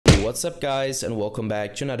What's up guys, and welcome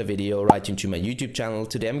back to another video right into my YouTube channel.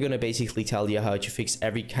 Today I'm gonna basically tell you how to fix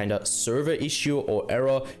every kind of server issue or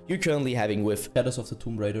error you're currently having with Shadows of the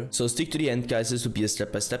Tomb Raider. So stick to the end guys, this will be a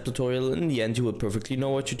step-by-step tutorial, and in the end you will perfectly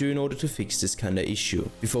know what to do in order to fix this kind of issue.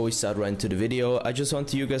 Before we start right into the video, I just want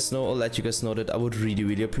to let you guys know that I would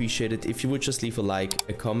really appreciate it if you would just leave a like,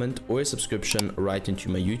 a comment or a subscription right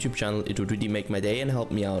into my YouTube channel. It would really make my day and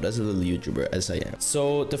help me out as a little YouTuber as I am.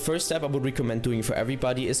 So the first step I would recommend doing for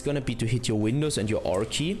everybody is gonna be to hit your Windows and your R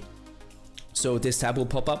key. So this tab will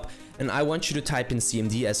pop up and I want you to type in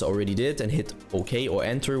CMD as I already did and hit OK or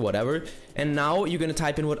enter, whatever. And now you're gonna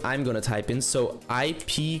type in what I'm gonna type in. So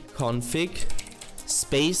ipconfig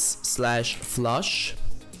 /flush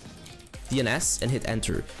DNS and hit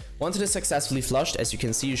enter. Once it is successfully flushed, as you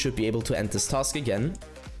can see, you should be able to end this task again.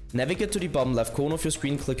 Navigate to the bottom left corner of your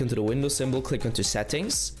screen, click into the Windows symbol, click into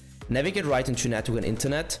settings, navigate right into network and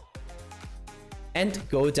internet, and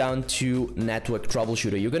go down to network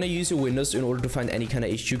troubleshooter. You're gonna use your Windows in order to find any kind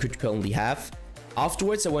of issue you could currently have.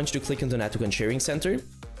 Afterwards, I want you to click into network and sharing center.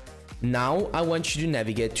 Now I want you to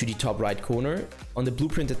navigate to the top right corner. On the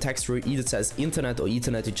blueprinted text where either says internet or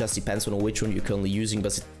ethernet, it just depends on which one you're currently using,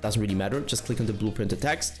 but it doesn't really matter. Just click on the blueprinted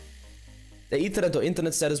text. The ethernet or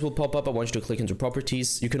internet status will pop up. I want you to click into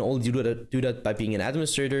properties. You can only do that by being an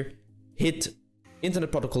administrator. Hit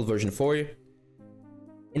internet protocol version 4.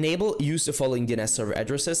 Enable use the following DNS server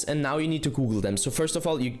addresses, and now you need to Google them. So first of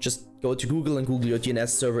all, you just go to Google and Google your DNS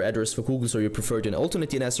server address for Google, so you prefer an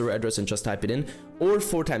alternate DNS server address and just type it in, or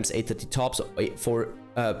 4 times 8 at the top, so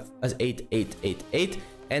 8888,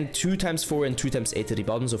 and 2 times 4 and 2 times 8 at the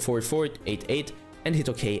bottom, so 4488, and hit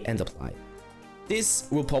OK and apply. This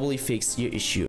will probably fix your issue.